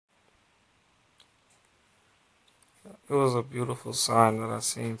It was a beautiful sign that I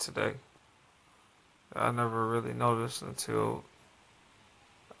seen today. I never really noticed until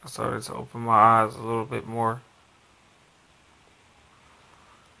I started to open my eyes a little bit more.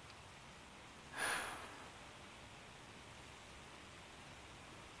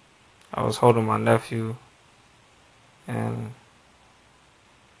 I was holding my nephew, and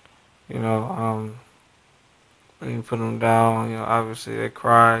you know, when you put them down, obviously they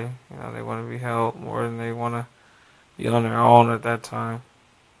cry. They want to be held more than they want to be on their own at that time.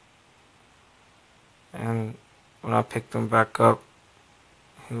 And when I picked him back up,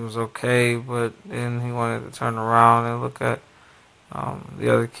 he was okay, but then he wanted to turn around and look at the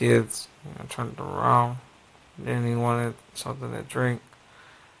other kids. Turned around. Then he wanted something to drink,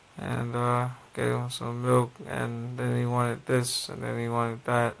 and gave him some milk, and then he wanted this, and then he wanted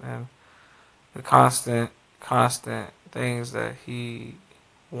that, and the constant things that he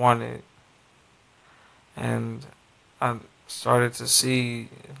wanted. And I started to see,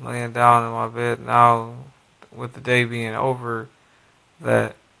 laying down in my bed now, with the day being over,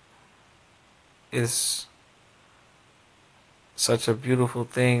 that it's such a beautiful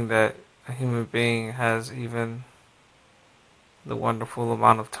thing that a human being has even the wonderful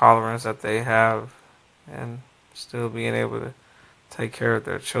amount of tolerance that they have, and still being able to take care of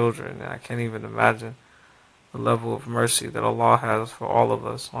their children. And I can't even imagine the level of mercy that Allah has for all of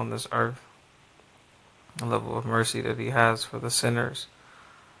us on this earth, the level of mercy that He has for the sinners,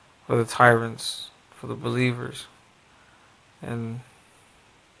 for the tyrants, for the believers. And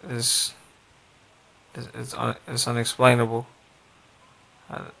it's, it's unexplainable.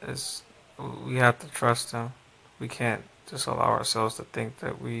 It's, we have to trust Him. We can't just allow ourselves to think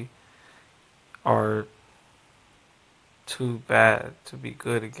that we are too bad to be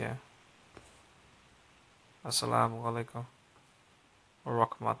good again. Assalamu alaikum wa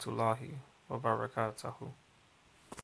rahmatullahi wa barakatuhu.